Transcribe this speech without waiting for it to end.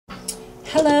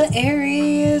Hello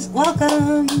Aries,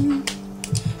 welcome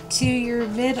to your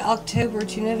mid-October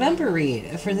to November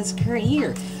read for this current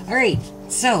year. Alright,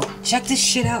 so check this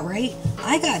shit out, right?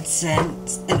 I got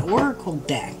sent an oracle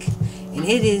deck, and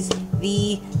it is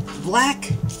the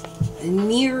Black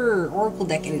Mirror Oracle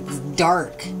deck, and it's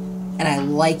dark, and I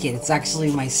like it. It's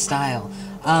actually my style.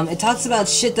 It talks about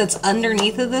shit that's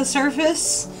underneath of the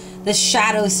surface, the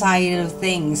shadow side of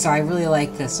things, so I really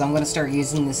like this, so I'm going to start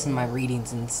using this in my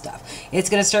readings and stuff. It's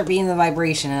going to start being the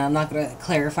vibration, and I'm not going to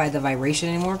clarify the vibration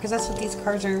anymore, because that's what these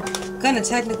cards are going to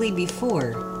technically be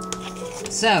for.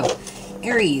 So,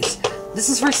 Aries, this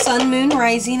is for Sun, Moon,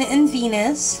 Rising, and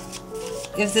Venus.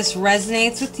 If this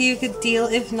resonates with you, good deal.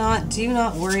 If not, do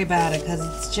not worry about it, because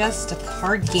it's just a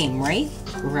card game, right?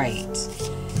 Right.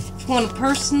 If you want a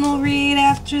personal read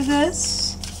after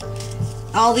this,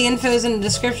 all the info is in the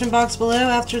description box below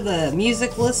after the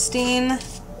music listing.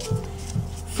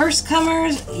 First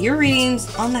comers, your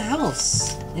reading's on the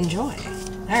house. Enjoy.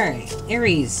 Alright,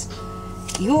 Aries,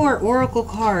 your oracle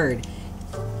card.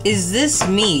 Is this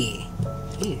me?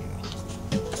 Ew.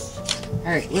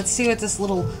 Alright, let's see what this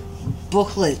little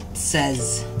booklet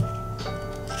says.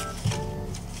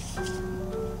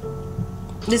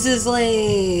 This is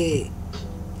like...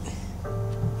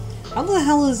 how the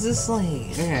hell is this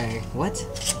like... okay, what?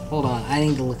 Hold on, I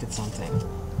need to look at something.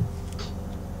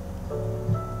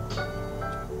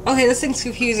 Okay, this thing's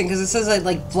confusing because it says that,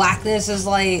 like, blackness is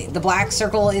like... the black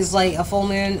circle is like a full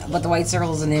moon, but the white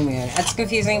circle is a new moon. That's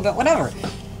confusing, but whatever.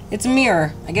 It's a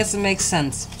mirror. I guess it makes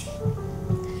sense.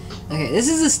 Okay, this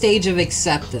is a stage of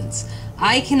acceptance.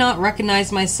 I cannot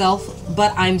recognize myself,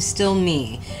 but I'm still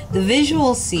me. The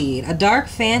visual seed, a dark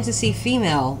fantasy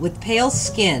female with pale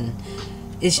skin,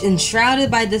 is enshrouded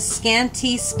by the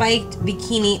scanty spiked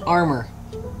bikini armor.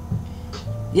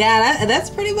 Yeah,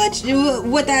 that's pretty much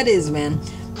what that is, man.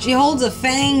 She holds a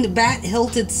fanged,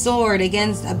 bat-hilted sword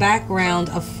against a background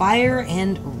of fire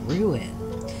and ruin.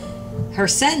 Her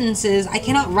sentence is, I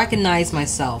cannot recognize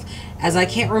myself. As I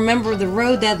can't remember the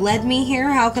road that led me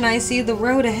here, how can I see the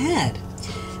road ahead?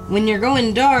 When you're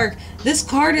going dark, this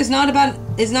card is not about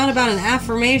an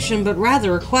affirmation, but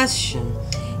rather a question.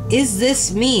 Is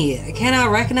this me? Can I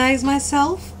recognize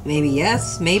myself? Maybe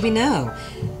yes, maybe no.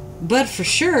 But for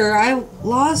sure, I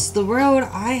lost the road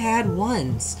I had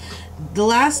once. The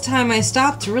last time I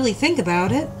stopped to really think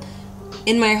about it.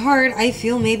 In my heart, I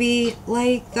feel maybe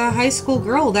like the high school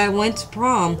girl that went to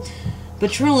prom.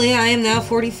 But truly, I am now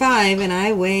 45 and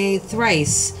I weigh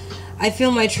thrice. I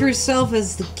feel my true self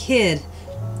as the kid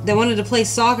that wanted to play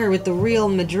soccer with the Real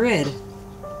Madrid.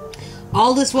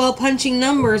 All this while punching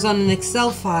numbers on an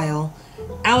Excel file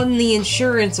out in the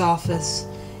insurance office.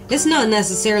 It's not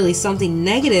necessarily something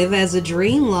negative as a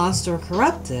dream lost or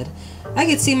corrupted. I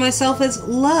could see myself as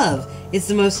love. It's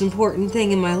the most important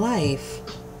thing in my life.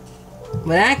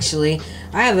 But actually,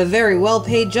 I have a very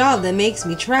well-paid job that makes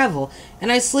me travel,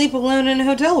 and I sleep alone in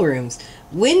hotel rooms.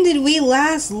 When did we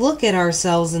last look at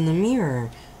ourselves in the mirror?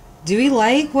 Do we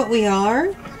like what we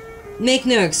are? Make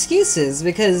no excuses,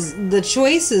 because the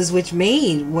choices which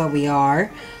made what we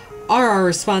are our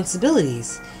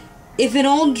responsibilities. If an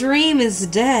old dream is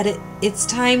dead, it's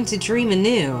time to dream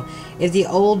anew. If the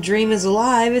old dream is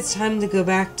alive, it's time to go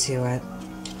back to it.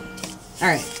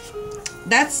 Alright,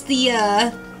 that's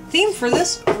the theme for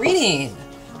this reading.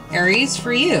 Aries,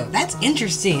 for you. That's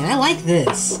interesting. I like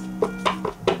this.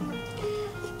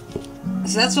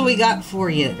 So that's what we got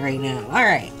for you right now.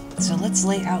 Alright, so let's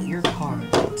lay out your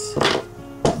cards.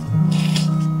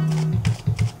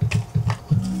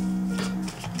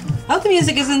 I hope the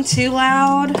music isn't too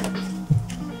loud.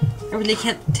 I really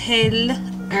can't tell.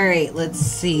 Alright, let's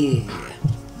see.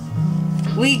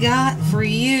 We got for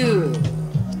you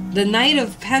the Knight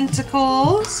of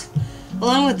Pentacles,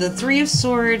 along with the Three of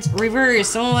Swords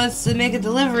reversed. Someone wants to make a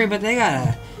delivery, but they got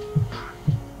a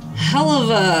hell of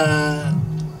a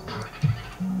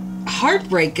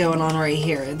heartbreak going on right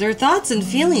here. Their thoughts and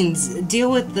feelings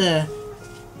deal with the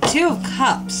Two of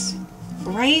Cups,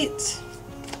 right?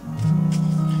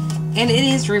 And it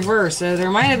is reversed, so there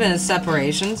might have been a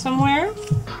separation somewhere.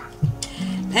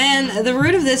 And the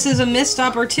root of this is a missed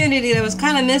opportunity that was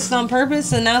kind of missed on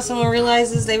purpose, and now someone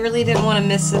realizes they really didn't want to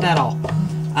miss it at all.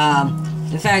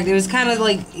 In fact, it was kind of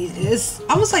like, it's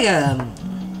almost like a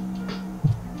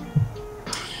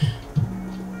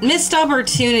missed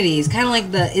opportunities, kind of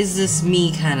like the is this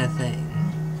me kind of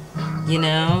thing, you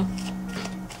know?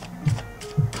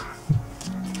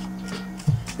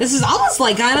 This is almost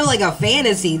like kind of like a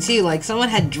fantasy too, like someone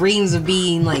had dreams of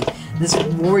being like this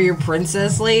warrior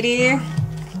princess lady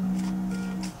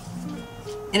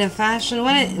in a fashion.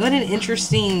 What an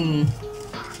interesting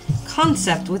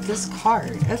concept with this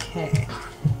card. Okay.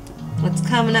 What's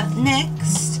coming up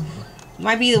next?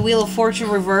 Might be the Wheel of Fortune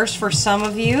reversed for some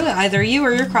of you. Either you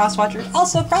or your cross-watchers.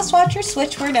 Also, cross-watchers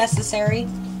switch where necessary.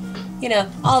 You know,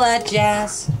 all that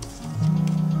jazz.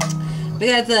 We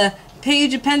got the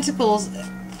Page of Pentacles.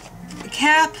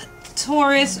 Cap,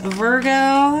 Taurus,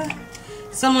 Virgo.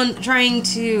 Someone trying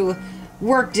to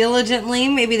work diligently.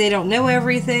 Maybe they don't know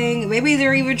everything. Maybe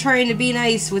they're even trying to be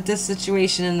nice with this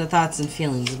situation and the thoughts and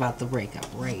feelings about the breakup,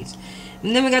 right?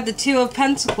 And then we got the Two of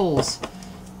Pentacles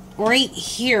right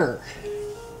here.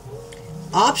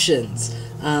 Options.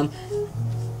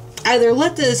 Either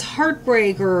let this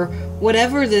heartbreak or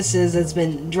whatever this is that's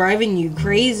been driving you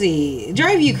crazy,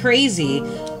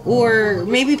 or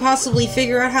maybe possibly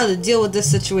figure out how to deal with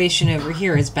this situation over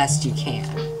here as best you can.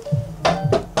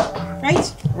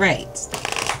 Right? Right.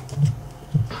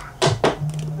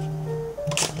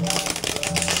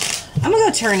 I'm gonna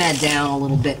go turn that down a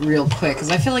little bit real quick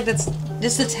because I feel like that's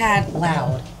just a tad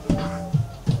loud.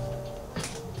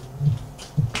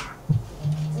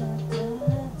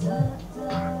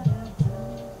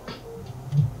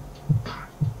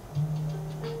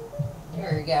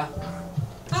 There we go.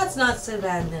 That's not so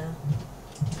bad now.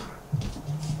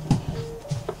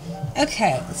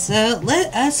 Okay, so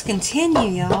let us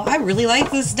continue, y'all. I really like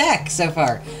this deck so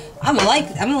far. I'm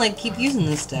gonna keep using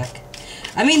this deck.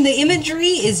 I mean, the imagery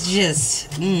is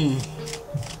just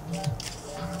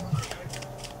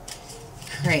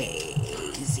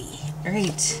crazy.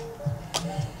 Right.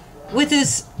 With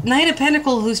this Knight of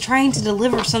Pentacles who's trying to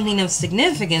deliver something of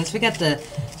significance, we got the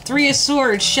Three of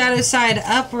Swords, Shadow Side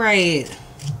upright.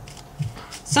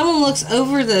 Someone looks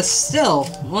over this still,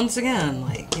 once again,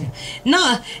 like, you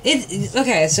know.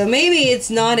 Okay, so maybe it's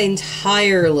not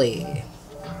entirely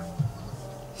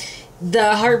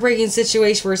the heartbreaking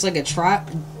situation where it's like a trap,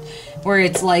 where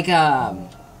it's like,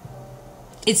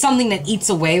 it's something that eats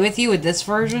away with you with this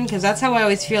version, because that's how I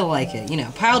always feel like it, you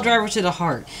know, pile driver to the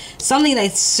heart. Something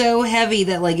that's so heavy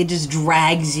that, like, it just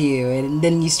drags you, and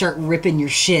then you start ripping your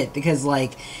shit, because,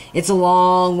 like, it's a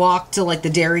long walk to, like, the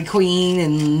Dairy Queen,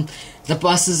 and the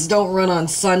buses don't run on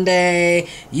Sunday,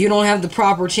 you don't have the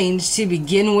proper change to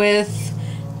begin with,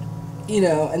 you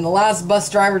know, and the last bus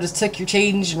driver just took your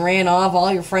change and ran off,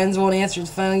 all your friends won't answer the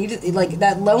phone, you just, like,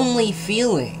 that lonely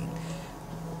feeling.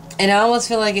 And I almost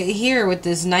feel like it here with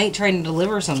this Knight trying to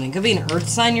deliver something. Could be an earth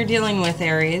sign you're dealing with,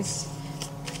 Aries.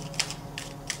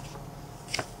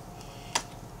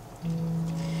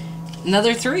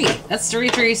 Another 3. That's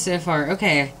 3 so far.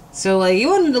 Okay. So, like, you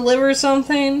want to deliver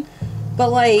something,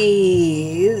 but, like,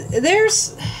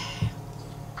 there's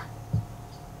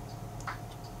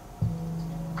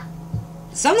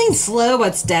something slow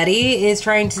but steady is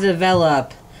trying to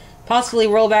develop. Possibly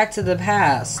roll back to the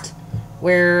past,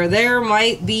 where there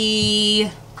might be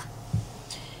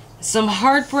some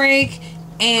heartbreak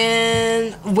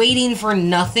and waiting for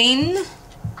nothing,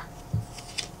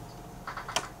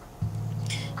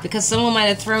 because someone might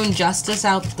have thrown justice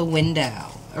out the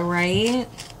window, alright?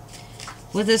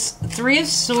 With this Three of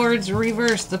Swords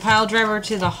reversed, the pile driver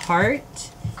to the heart,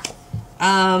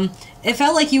 it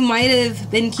felt like you might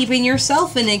have been keeping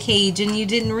yourself in a cage and you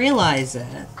didn't realize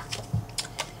it.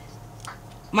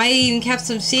 Might have even kept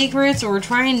some secrets, or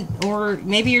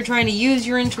maybe you're trying to use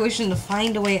your intuition to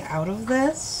find a way out of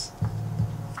this.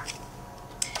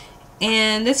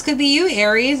 And this could be you,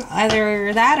 Aries.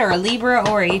 Either that or a Libra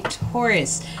or a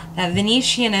Taurus. That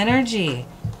Venetian energy,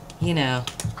 you know.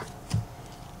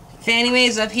 Fannie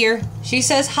Mae's up here. She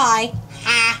says hi.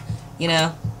 Ha! You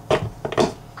know.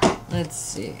 Let's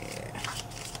see.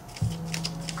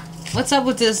 What's up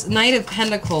with this Knight of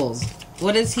Pentacles?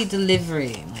 What is he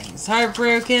delivering? Like, he's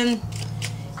heartbroken.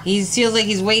 He feels like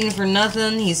he's waiting for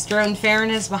nothing. He's thrown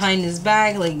fairness behind his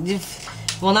back. Like,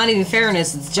 well, not even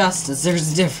fairness, it's justice.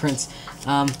 There's a difference.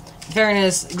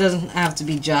 Fairness doesn't have to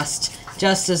be just.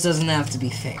 Justice doesn't have to be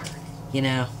fair. You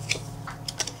know?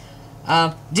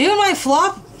 Dude might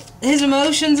flop his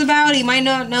emotions about. He might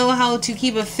not know how to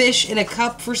keep a fish in a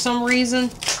cup for some reason.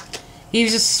 He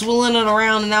was just swilling it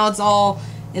around, and now it's all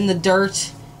in the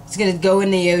dirt. It's gonna go in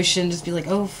the ocean, just be like,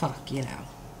 oh fuck, you know.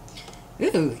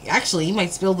 Ooh, actually, he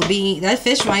might spill the bean. That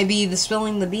fish might be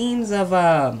spilling the beans of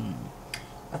a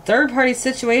third-party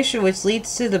situation, which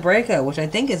leads to the breakup, which I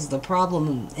think is the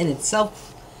problem in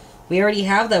itself. We already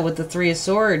have that with the Three of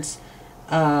Swords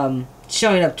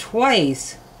showing up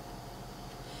twice.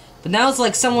 But now it's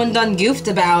like someone done goofed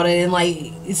about it and,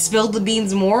 like, spilled the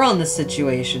beans more on the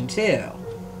situation, too.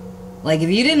 Like, if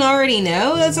you didn't already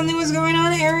know that something was going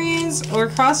on, Aries, or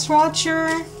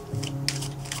Crosswatcher,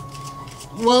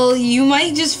 well, you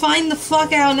might just find the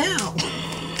fuck out now.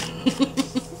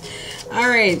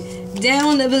 Alright,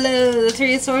 Down to below the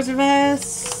Three of Swords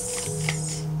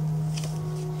reverse.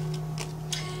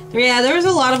 Yeah, there was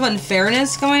a lot of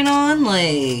unfairness going on.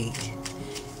 Like,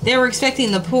 they were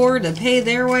expecting the poor to pay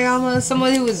their way almost.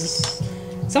 Someone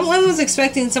was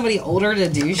expecting somebody older to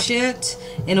do shit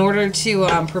in order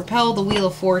to propel the Wheel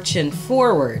of Fortune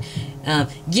forward.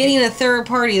 Getting a third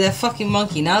party, that fucking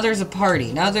monkey. Now there's a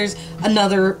party. Now there's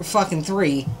another fucking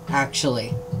 3,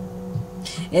 actually.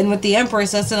 And with the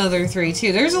Empress, that's another 3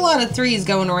 too. There's a lot of 3s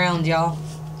going around, y'all.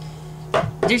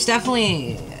 There's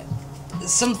definitely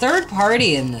some third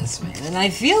party in this, man. And I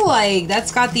feel like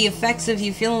that's got the effects of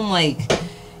you feeling like,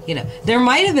 you know, there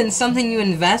might have been something you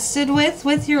invested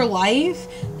with your life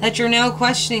that you're now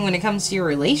questioning when it comes to your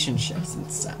relationships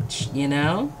and such, you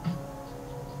know?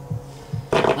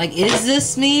 Like, is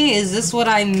this me? Is this what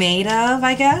I'm made of,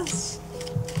 I guess?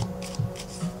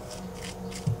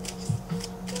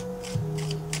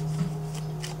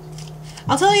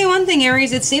 I'll tell you one thing,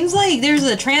 Aries, it seems like there's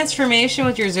a transformation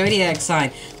with your zodiac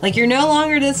sign. Like, you're no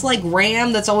longer this, like,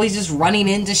 ram that's always just running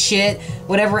into shit,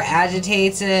 whatever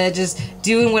agitates it, just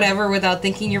doing whatever without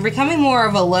thinking. You're becoming more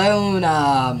of a lone,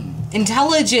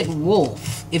 intelligent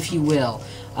wolf, if you will.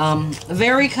 A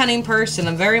very cunning person,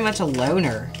 a very much a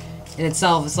loner in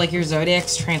itself. It's like your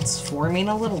zodiac's transforming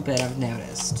a little bit, I've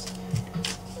noticed.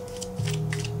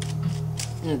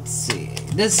 Let's see.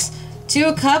 This 2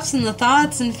 of Cups and the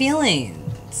thoughts and feelings.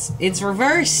 It's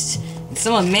reversed. And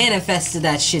someone manifested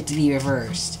that shit to be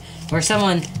reversed. Or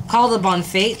someone called upon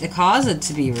fate to cause it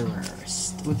to be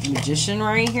reversed. With the Magician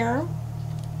right here.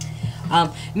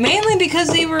 Mainly because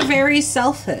they were very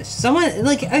selfish. Someone,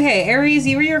 like, okay, Aries,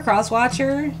 you were your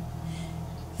cross-watcher.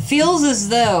 Feels as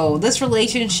though this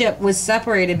relationship was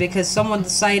separated because someone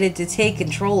decided to take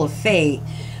control of fate.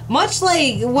 Much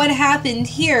like what happened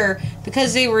here,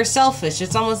 because they were selfish.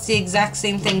 It's almost the exact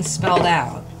same thing spelled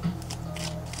out.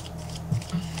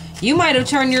 You might have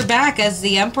turned your back as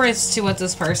the Empress to what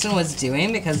this person was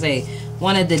doing because they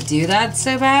wanted to do that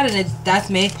so bad, and that's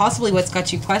possibly what's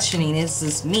got you questioning, is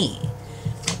this me?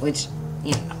 Which,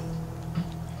 you know.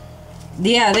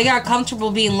 Yeah, they got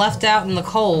comfortable being left out in the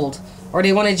cold, or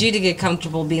they wanted you to get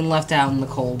comfortable being left out in the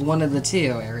cold. One of the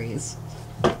two, Aries.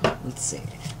 Let's see.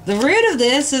 The root of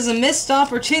this is a missed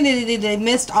opportunity they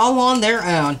missed all on their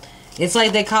own. It's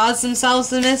like they caused themselves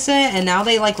to miss it, and now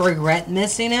they, like, regret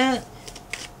missing it.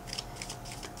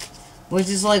 Which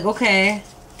is like, okay.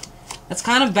 That's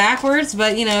kind of backwards,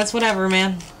 but, you know, it's whatever,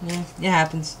 man. Yeah, it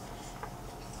happens.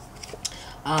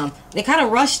 They kind of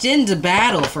rushed into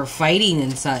battle for fighting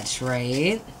and such,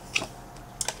 right?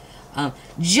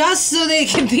 Just so they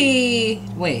could be...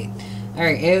 Wait.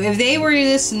 Alright, if they were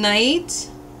this knight...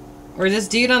 or this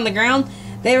dude on the ground,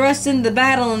 they rushed into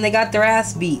battle and they got their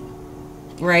ass beat.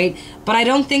 Right? But I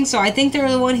don't think so. I think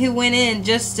they're the one who went in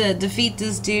just to defeat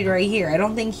this dude right here. I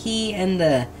don't think he and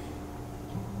the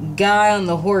guy on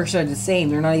the horse are the same.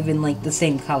 They're not even, like, the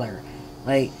same color.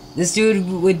 Like, this dude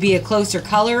would be a closer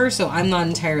color, so I'm not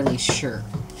entirely sure.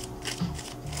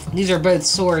 These are both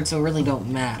swords, so it really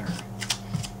don't matter.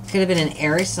 Could have been an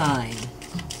air sign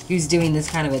who's doing this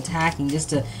kind of attacking just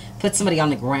to put somebody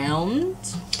on the ground.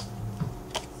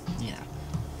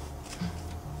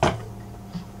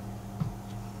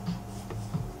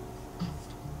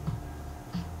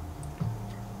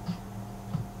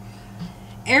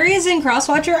 Aries and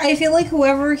Crosswatcher, I feel like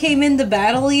whoever came in to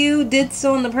battle you did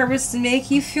so on the purpose to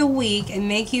make you feel weak and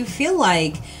make you feel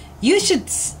like you should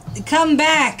come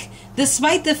back,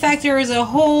 despite the fact there is a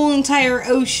whole entire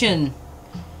ocean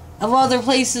of other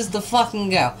places to fucking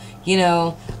go. You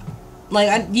know,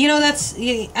 like, you know, that's,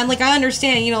 and like, I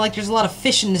understand, you know, like, there's a lot of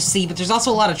fish in the sea, but there's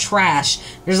also a lot of trash.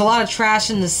 There's a lot of trash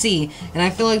in the sea, and I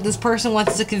feel like this person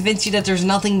wants to convince you that there's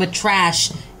nothing but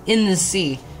trash in the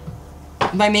sea.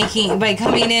 By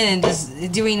coming in and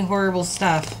just doing horrible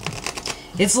stuff.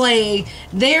 It's like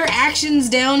their actions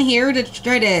down here to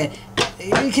try to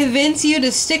convince you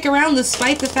to stick around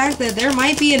despite the fact that there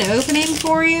might be an opening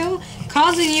for you,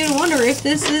 causing you to wonder if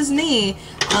this is me.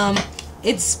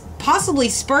 It's possibly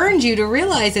spurned you to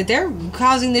realize that they're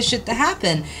causing this shit to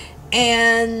happen.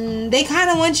 And they kind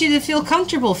of want you to feel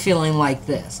comfortable feeling like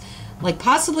this. Like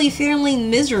possibly feeling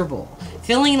miserable,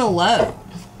 feeling alone.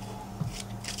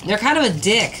 They're kind of a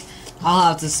dick, I'll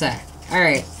have to say.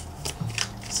 Alright.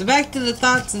 So back to the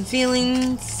thoughts and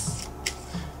feelings.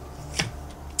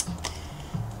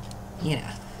 You know.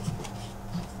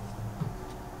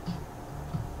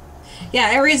 Yeah,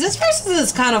 Aries, this person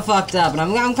is kind of fucked up. And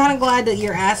I'm kind of glad that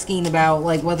you're asking about,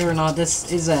 like, whether or not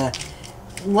this is a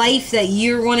life that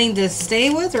you're wanting to stay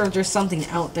with, or if there's something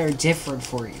out there different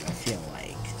for you, I feel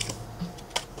like.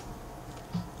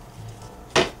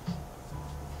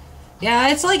 Yeah,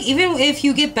 it's like, even if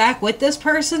you get back with this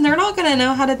person, they're not gonna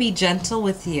know how to be gentle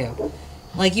with you.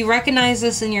 Like, you recognize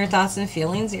this in your thoughts and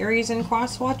feelings, Aries and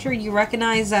Crosswatcher. You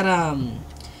recognize that,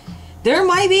 there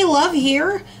might be love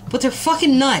here, but they're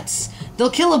fucking nuts.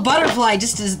 They'll kill a butterfly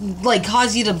just to, like,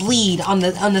 cause you to bleed on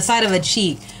the side of a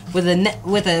cheek with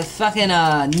a fucking,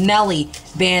 Nelly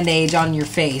bandage on your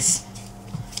face.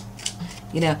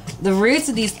 You know, the roots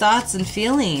of these thoughts and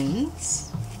feelings...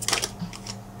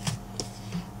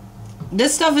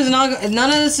 This stuff is not... None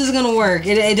of this is gonna work.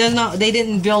 It does not... They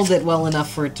didn't build it well enough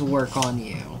for it to work on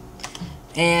you.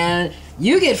 And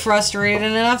you get frustrated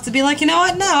enough to be like, you know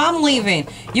what? No, I'm leaving.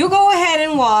 You go ahead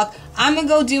and walk. I'm gonna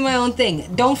go do my own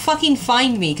thing. Don't fucking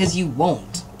find me, because you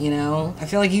won't. You know? I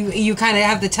feel like you kind of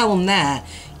have to tell them that.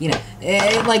 You know?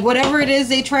 Like, whatever it is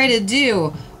they try to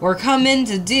do, or come in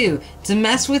to do, to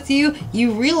mess with you,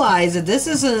 you realize that this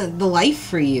isn't the life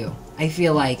for you. I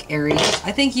feel like, Aries.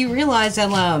 I think you realize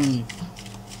that,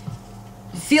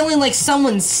 feeling like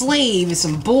someone's slave is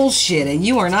some bullshit, and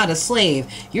you are not a slave.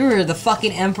 You're the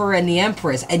fucking emperor and the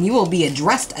empress, and you will be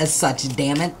addressed as such,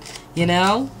 damn it. You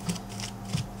know?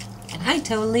 And I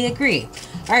totally agree.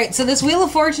 Alright, so this Wheel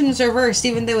of Fortune is reversed,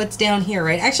 even though it's down here,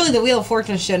 right? Actually, the Wheel of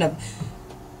Fortune showed up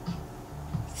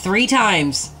 3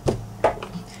 times.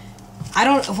 I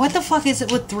don't... What the fuck is it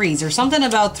with 3s? There's something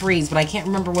about 3s, but I can't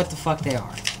remember what the fuck they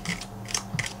are.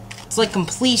 It's like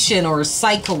completion or a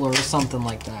cycle or something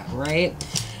like that, right?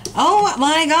 Oh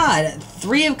my god.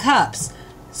 3 of Cups.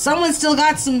 Someone's still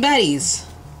got some Bettys.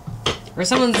 Or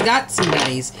someone's got some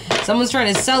Bettys. Someone's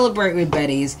trying to celebrate with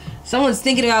Bettys. Someone's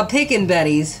thinking about picking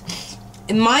Bettys.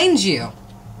 And mind you,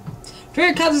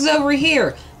 3 of Cups is over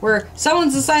here, where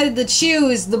someone's decided to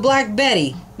choose the Black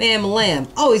Betty. Ma'am lamb.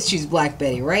 Always choose Black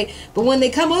Betty, right? But when they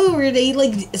come over, they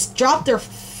like drop their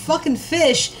fucking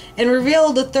fish and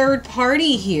reveal the third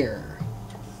party here.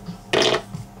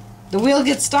 The wheel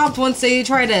gets stopped once they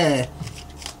try to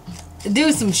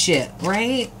do some shit,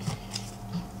 right?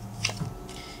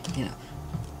 You know,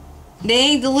 they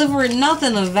ain't delivering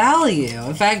nothing of value.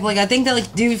 In fact, like, I think that,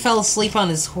 like, dude fell asleep on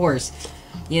his horse,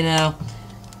 you know.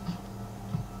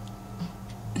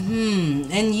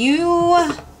 And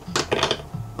you...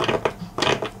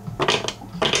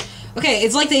 Okay,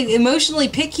 it's like they emotionally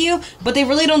pick you, but they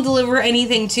really don't deliver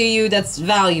anything to you that's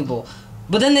valuable.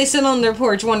 But then they sit on their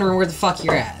porch wondering where the fuck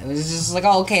you're at. It was just like,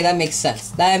 oh, okay, that makes sense.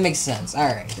 That makes sense.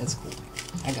 Alright, that's cool.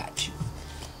 I got you.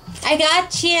 I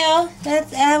got you.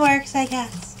 That works, I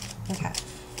guess. Okay.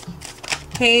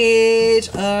 Page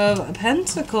of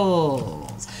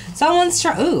Pentacles. Someone's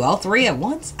trying... Ooh, all 3 at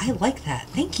once? I like that.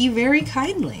 Thank you very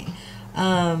kindly.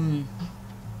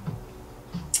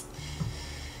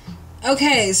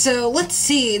 Okay, so let's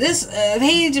see. This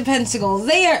Page of Pentacles,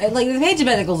 they are like, the Page of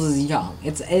Pentacles is young.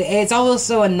 It's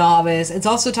also a novice. It's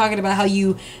also talking about how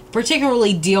you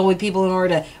particularly deal with people in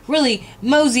order to really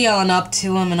mosey on up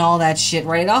to them and all that shit,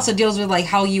 right? It also deals with like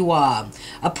how you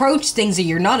approach things that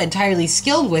you're not entirely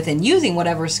skilled with, and using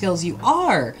whatever skills you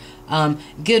are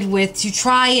good with to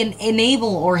try and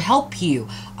enable or help you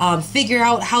figure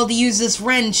out how to use this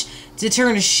wrench to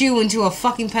turn a shoe into a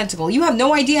fucking pentacle. You have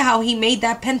no idea how he made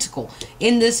that pentacle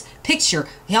in this picture.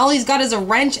 All he's got is a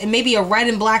wrench and maybe a red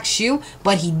and black shoe,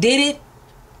 but he did it,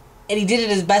 and he did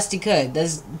it as best he could.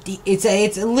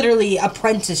 It's literally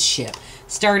apprenticeship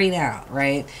starting out,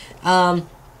 right?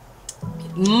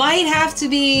 Might have to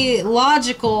be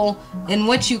logical in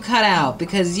what you cut out,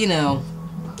 because, you know,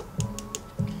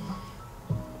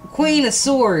 Queen of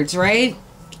Swords, right?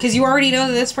 Because you already know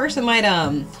that this person might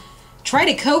try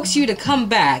to coax you to come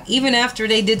back, even after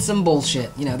they did some bullshit.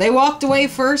 You know, they walked away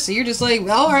first, so you're just like,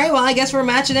 alright, well, I guess we're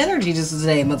matching energy just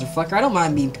today, motherfucker. I don't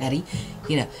mind being petty.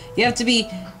 You know, you have to be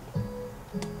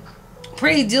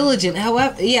pretty diligent.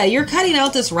 However, yeah, you're cutting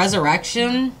out this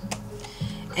resurrection,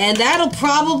 and that'll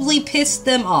probably piss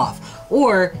them off.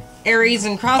 Or, Aries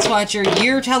and Crosswatcher,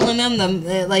 you're telling them,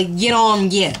 like, get on,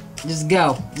 just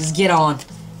go. Just get on.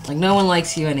 Like, no one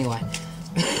likes you anyway.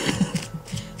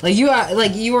 Like, you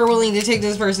are willing to take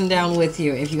this person down with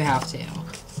you if you have to.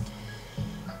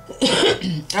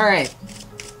 Alright.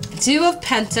 2 of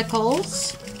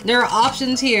Pentacles. There are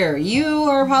options here. You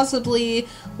are possibly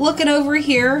looking over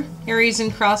here, Aries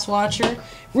and Crosswatcher,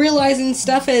 realizing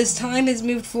stuff as time has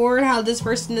moved forward, how this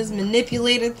person has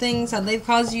manipulated things, how they've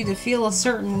caused you to feel a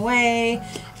certain way,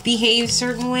 behave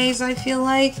certain ways, I feel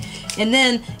like. And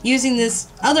then using this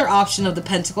other option of the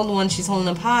pentacle, the one she's holding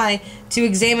up high, to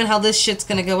examine how this shit's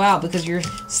gonna go out, because you're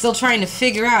still trying to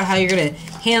figure out how you're gonna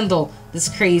handle this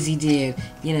crazy dude.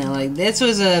 You know, like, this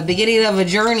was a beginning of a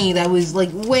journey that was like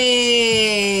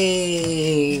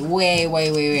way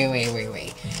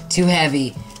too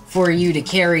heavy for you to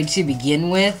carry to begin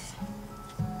with.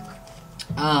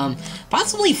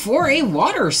 Possibly for a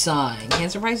water sign.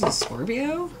 Cancer, Pisces,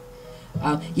 Scorpio.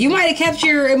 You might have kept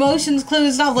your emotions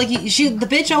closed off. Like, the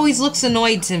bitch always looks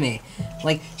annoyed to me.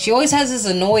 Like, she always has this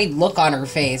annoyed look on her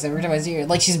face every time I see her.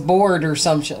 Like, she's bored or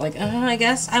some shit. Like, I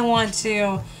guess I want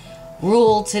to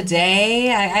rule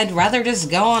today. I'd rather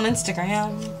just go on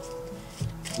Instagram.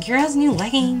 Kira has new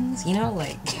leggings, you know?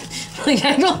 Like, like,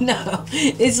 I don't know.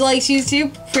 It's like she's too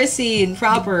prissy and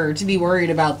proper to be worried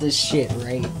about this shit,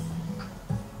 right?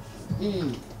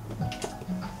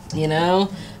 You know?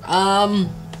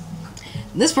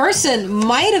 This person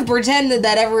might have pretended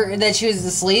that she was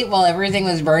asleep while everything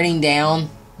was burning down.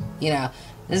 You know,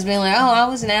 just being like, oh, I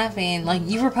was napping. Like,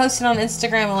 you were posted on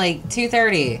Instagram at like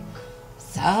 2:30.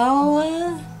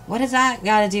 So, what does that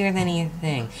got to do with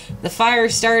anything? The fire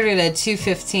started at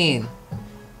 2:15.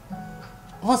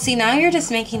 Well, see, now you're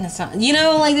just making this up. You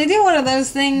know, like, they do one of those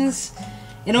things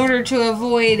in order to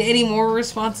avoid any more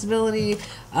responsibility.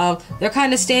 They're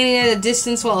kind of standing at a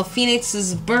distance while a phoenix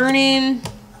is burning.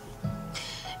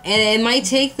 And it might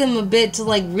take them a bit to,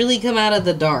 like, really come out of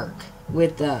the dark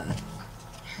with the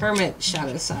Hermit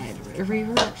shadow side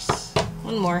reverse.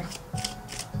 One more.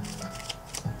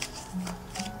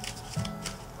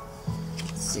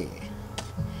 Let's see.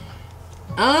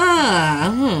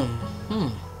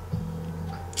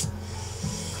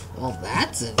 Well,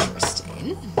 that's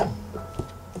interesting.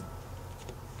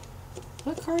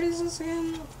 What card is this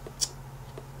again?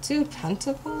 Two of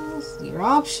Pentacles. Your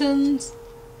options.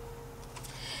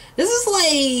 This is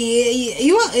like,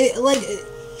 you want, like,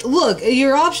 look,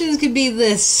 your options could be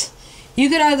this. You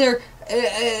could either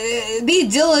be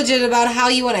diligent about how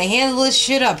you want to handle this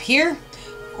shit up here,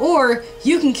 or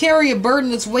you can carry a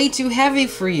burden that's way too heavy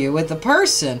for you with a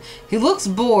person who looks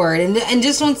bored and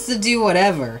just wants to do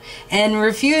whatever and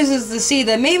refuses to see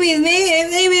that maybe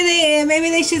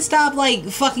they should stop, like,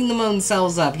 fucking them own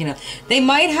selves up, you know. They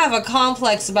might have a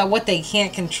complex about what they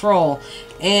can't control,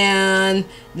 and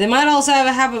they might also have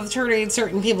a habit of turning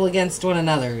certain people against one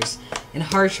another's in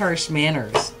harsh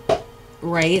manners.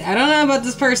 Right? I don't know about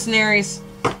this person, Aries.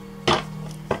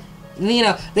 You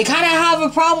know, they kind of have a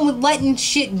problem with letting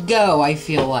shit go, I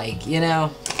feel like, you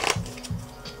know?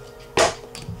 I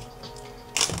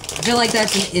feel like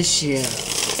that's an issue.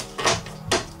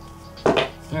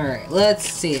 Alright, let's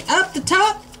see. Up the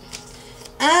top.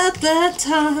 At the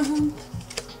top.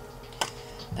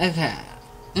 Okay.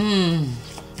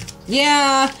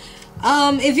 Yeah.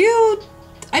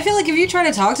 I feel like if you try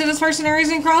to talk to this person, Aries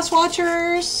and Cross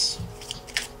Watchers,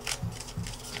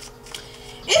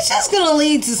 it's just gonna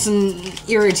lead to some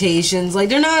irritations. Like,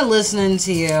 they're not listening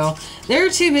to you. They're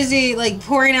too busy, like,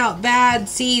 pouring out bad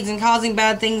seeds and causing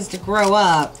bad things to grow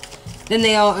up. Then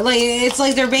they all, like, it's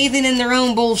like they're bathing in their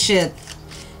own bullshit.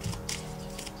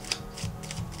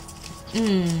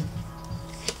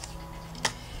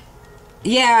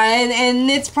 Yeah,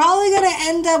 and it's probably gonna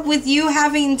end up with you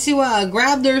having to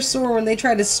grab their sword when they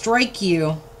try to strike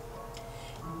you.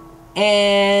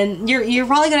 And you're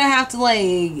probably gonna have to,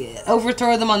 like,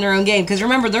 overthrow them on their own game, because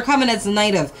remember, they're coming as the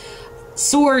Knight of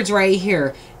Swords right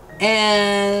here,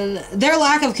 and their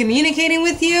lack of communicating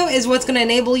with you is what's gonna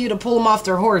enable you to pull them off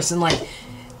their horse and, like,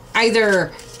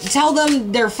 either tell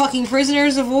them they're fucking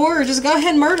prisoners of war or just go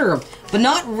ahead and murder them. But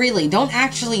not really. Don't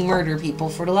actually murder people.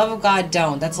 For the love of God,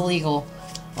 don't. That's illegal.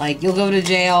 Like, you'll go to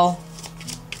jail.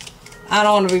 I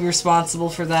don't want to be responsible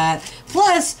for that.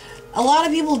 Plus, a lot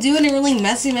of people do it in really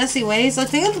messy ways. Like,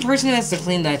 think of the person who has to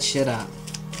clean that shit up.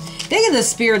 Think of the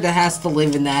spirit that has to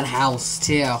live in that house,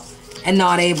 too. And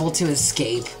not able to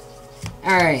escape.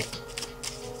 Alright.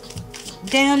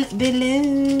 Down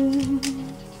below.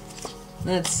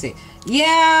 Let's see.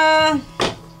 Yeah.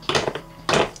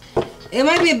 It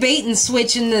might be a bait and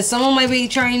switch in this. Someone might be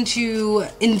trying to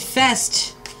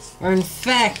infest or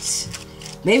infect.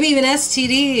 Maybe even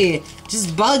STD.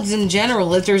 Just bugs in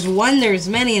general. If there's one, there's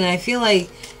many. And I feel like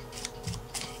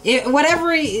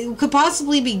whatever it could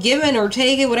possibly be given or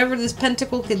taken, whatever this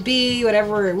pentacle could be,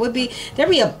 whatever it would be, there'd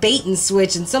be a bait and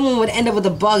switch, and someone would end up with a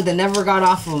bug that never got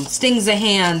off of them. Stings a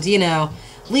hand, you know.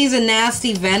 Leaves a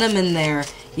nasty venom in there.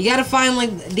 You gotta find,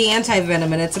 like, the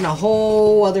anti-venom, and it's in a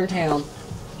whole other town.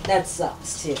 That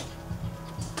sucks, too.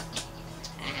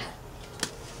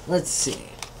 Let's see.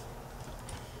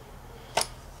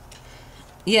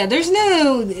 Yeah, there's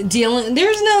no dealing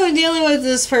with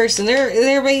this person.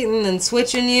 They're baiting and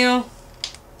switching you.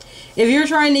 If you're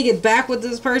trying to get back with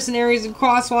this person, Aries and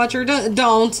Cross Watcher,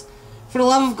 don't. For the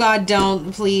love of God,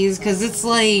 don't, please. Because it's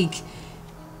like,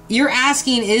 you're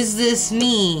asking, is this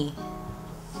me?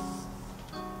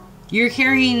 You're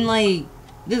carrying, like,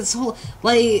 this whole,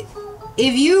 like,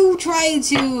 if you try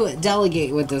to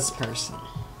delegate with this person,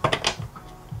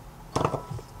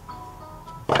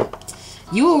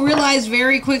 You will realize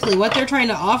very quickly what they're trying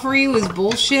to offer you is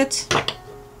bullshit.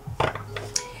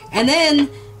 And then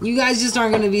you guys just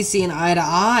aren't going to be seeing eye to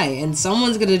eye. And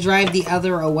someone's going to drive the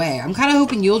other away. I'm kind of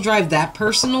hoping you'll drive that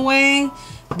person away.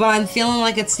 But I'm feeling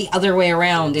like it's the other way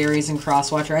around, Aries and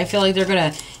Crosswatcher. I feel like they're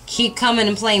going to keep coming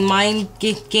and playing mind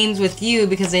games with you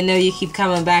because they know you keep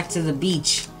coming back to the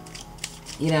beach.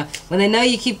 You know, when they know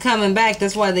you keep coming back,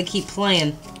 that's why they keep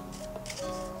playing.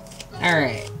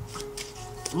 Alright.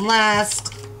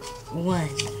 Last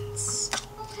ones.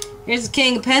 Here's the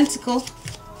King of Pentacles.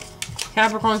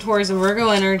 Capricorn, Taurus, and Virgo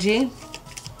energy.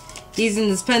 Using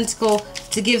this pentacle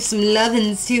to give some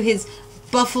lovin's to his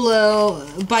Buffalo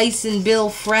Bison Bill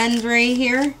friend right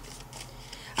here.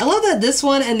 I love that this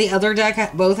one and the other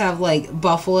deck both have like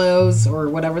buffaloes or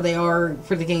whatever they are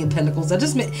for the King of Pentacles.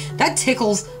 That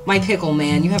tickles my pickle,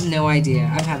 man. You have no idea.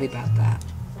 I'm happy about that.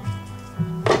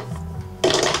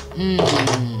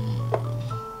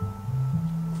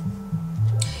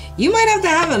 You might have to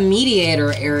have a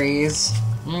mediator, Aries.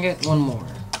 I'm gonna get one more.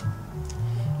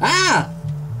 Ah!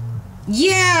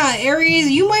 Yeah, Aries,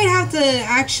 you might have to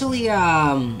actually,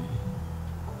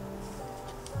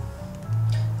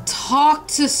 talk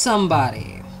to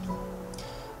somebody.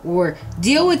 Or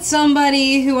deal with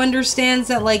somebody who understands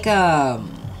that, like, the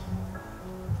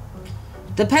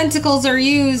pentacles are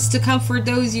used to comfort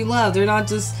those you love. They're not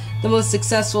just the most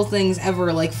successful things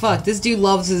ever. Like, fuck, this dude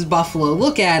loves his buffalo.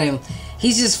 Look at him.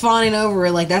 He's just fawning over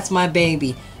it like, that's my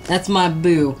baby. That's my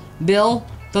boo. Bill,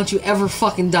 don't you ever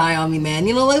fucking die on me, man.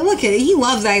 You know, like, look at it. He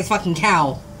loves that fucking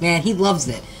cow. Man, he loves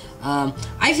it.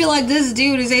 I feel like this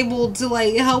dude is able to,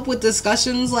 like, help with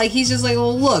discussions. Like, he's just like,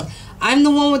 well, look, I'm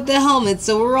the one with the helmet,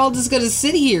 so we're all just gonna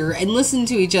sit here and listen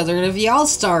to each other. And if y'all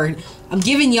start, I'm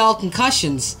giving y'all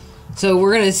concussions. So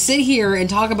we're gonna sit here and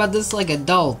talk about this like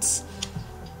adults.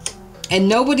 And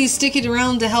nobody's sticking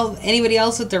around to help anybody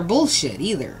else with their bullshit,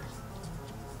 either.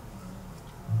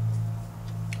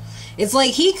 It's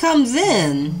like he comes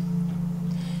in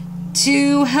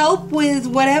to help with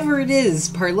whatever it is.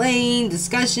 Parlaying,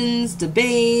 discussions,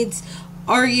 debates,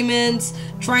 arguments,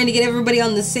 trying to get everybody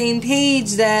on the same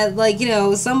page that, like, you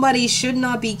know, somebody should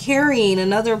not be carrying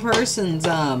another person's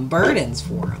burdens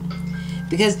for them.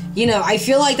 Because, you know, I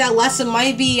feel like that lesson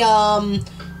might be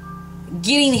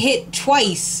getting hit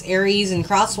twice, Aries and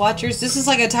Crosswatchers. This is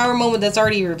like a tower moment that's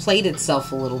already replayed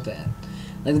itself a little bit.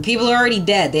 Like, the people are already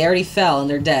dead. They already fell and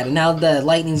they're dead. And now the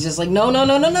lightning's just like, no, no,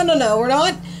 no, no, no, no, no.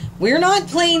 We're not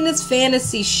playing this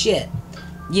fantasy shit.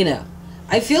 You know.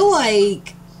 I feel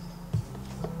like,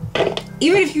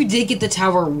 even if you did get the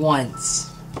tower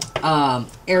once,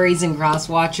 Aries and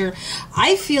Crosswatcher,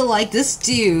 I feel like this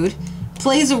dude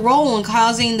plays a role in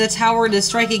causing the tower to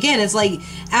strike again. It's like,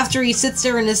 after he sits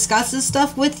there and discusses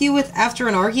stuff with you after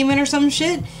an argument or some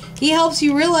shit, he helps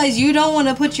you realize you don't want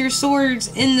to put your swords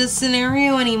in this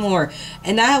scenario anymore.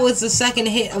 And that was the second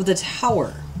hit of the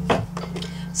tower.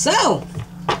 So,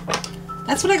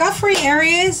 that's what I got for you,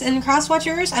 Aries and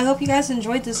Crosswatchers. I hope you guys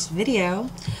enjoyed this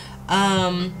video.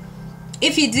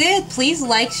 If you did, please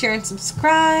like, share, and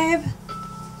subscribe.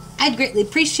 I'd greatly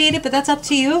appreciate it, but that's up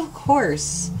to you, of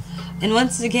course. And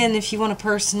once again, if you want a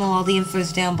personal, all the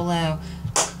info's down below.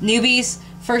 Newbies,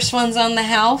 first one's on the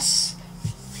house.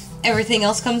 Everything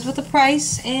else comes with a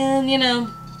price, and, you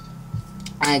know,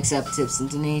 I accept tips and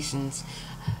donations.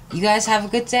 You guys have a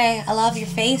good day. I love your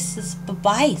faces.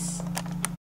 Bye-bye.